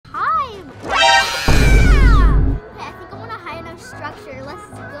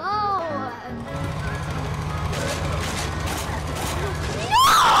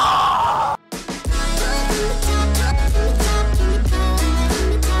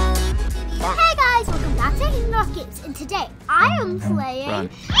am playing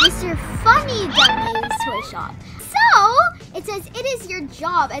Mr. Funny Dummy's toy shop. So, it says it is your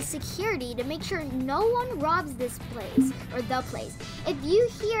job as security to make sure no one robs this place, or the place. If you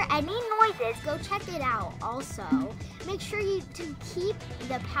hear any noises, go check it out. Also, make sure you to keep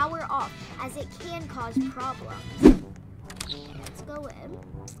the power off, as it can cause problems. Let's go in.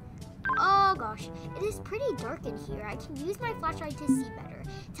 Oh gosh, it is pretty dark in here. I can use my flashlight to see better.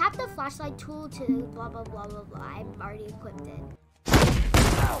 Tap the flashlight tool to blah blah blah blah blah. I'm already equipped it.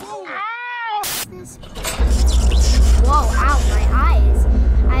 This Whoa, ow, my eyes.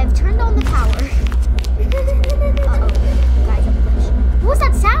 I have turned on the power. Uh-oh, guys, I'm glitched. What was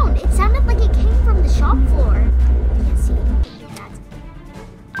that sound? It sounded like it came from the shop floor. I can't see that.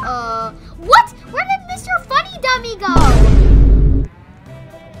 What? Where did Mr. Funny Dummy go?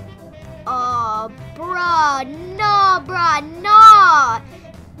 Bruh, no.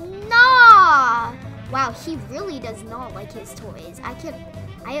 Wow, he really does not like his toys.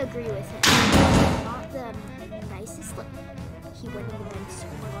 I agree with him. Not the nicest look. He went in the vents. Oh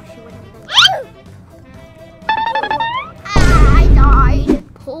my gosh, he went in the vents. I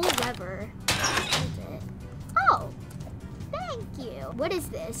died. Pull lever. Oh, thank you. What is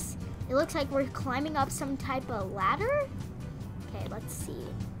this? It looks like we're climbing up some type of ladder. Okay, let's see.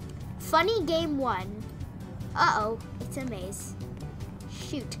 Funny game 1. Uh-oh, it's a maze.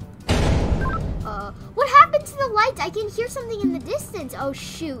 Shoot. What happened to the lights? I can hear something in the distance. Oh,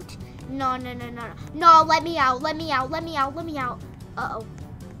 shoot. No. No, let me out. Uh-oh.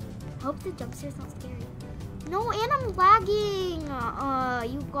 I hope the jump scare's not scary. No, and I'm lagging.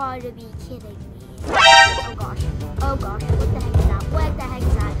 You gotta be kidding me. Oh, gosh. What the heck is that? What the heck?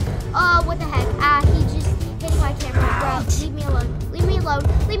 What the heck? He just hitting my camera. Bro, leave me alone. Please,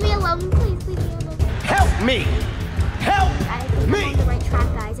 leave me alone. Help me! I think I'm on the right track,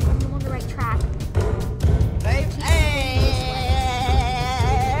 guys. Thank you.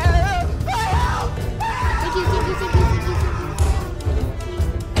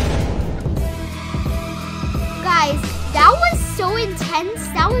 Guys, that was so intense.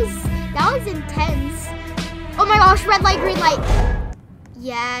 That was intense. Oh my gosh, red light, green light.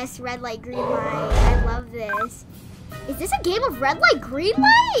 Yes, red light, green light. I love this. Is this a game of red light, green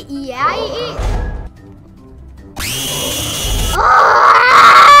light? Yeah,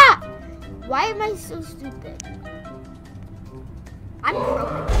 Why am I so stupid? I'm pro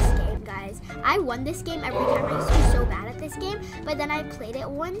at this game, guys. I won this game every time. I used to be so bad at this game, but then I played it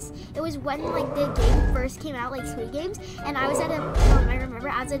once. It was when like the game first came out, like Squid Games, and I was at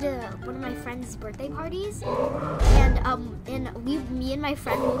one of my friend's birthday parties, and me and my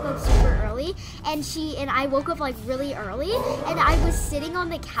friend woke up super early, and I woke up like really early, and I was sitting on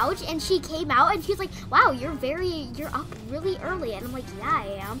the couch, and she came out, and she's like, "Wow, you're up really early," and I'm like, "Yeah, I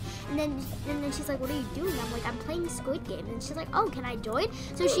am." And then she's like, "What are you doing?" I'm like, "I'm playing Squid Game," and she's like, "Oh, can I join?"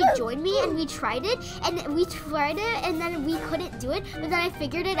 So she joined me, and we tried it, and then we couldn't do it, but then I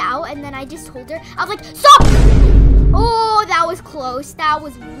figured it out, and then I just told her, I was like, "Stop!" Oh, that was close. That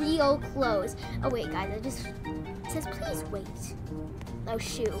was real close. Oh wait, guys, it says please wait. Oh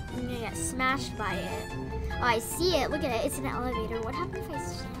shoot, I'm gonna get smashed by it. Oh, I see it. Look at it. It's an elevator. What happens if I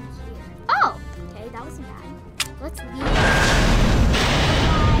stand here? Oh, okay, that wasn't bad. Let's leave.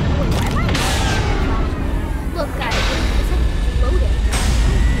 Wait, why am I? Look, guys, it's like floating.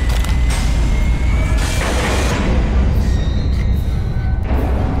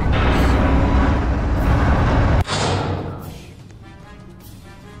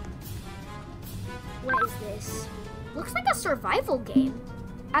 What is this? Looks like a survival game.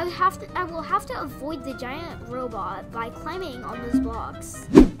 I will have to avoid the giant robot by climbing on those blocks.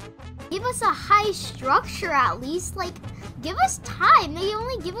 Give us a high structure at least. Like, give us time. They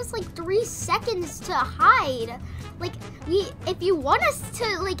only give us like 3 seconds to hide. Like, if you want us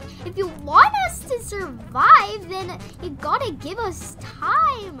to survive, then you gotta give us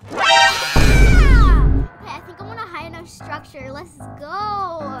time. Yeah! Okay, I think I want a high enough structure. Let's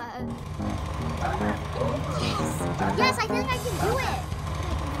go. Yes, I think I can do it.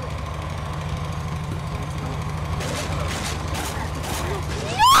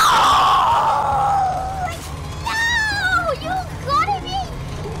 No! You gotta be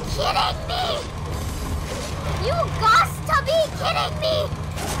kidding me! You got to be kidding me!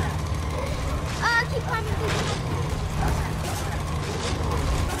 Keep climbing.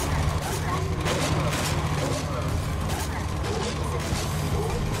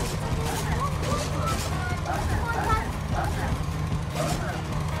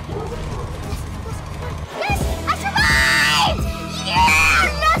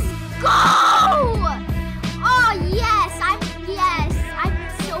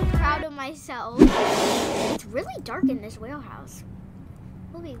 myself. It's really dark in this warehouse.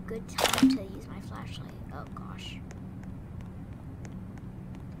 Will be a good time to use my flashlight. Oh gosh.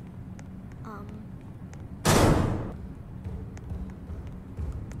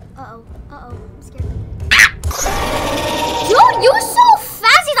 Uh-oh. I'm scared. Dude, you're so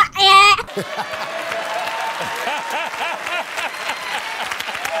fast. He's like,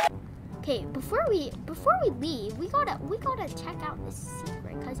 Okay, before we leave, we gotta check out this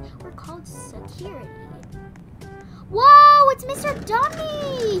secret because we're called security. Whoa, it's Mr.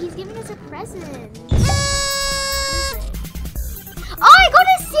 Dummy! He's giving us a present. Oh, I got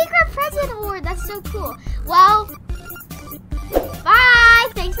a secret present award. That's so cool. Well, bye.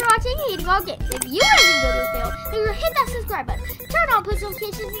 Thanks for watching Hayden Ball Games. If you guys enjoyed this video, make sure to hit that subscribe button, turn on post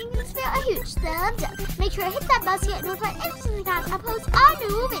notifications, and give this video a huge thumbs up. Make sure to hit that bell to get notified every single time I post a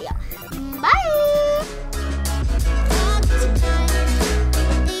new video.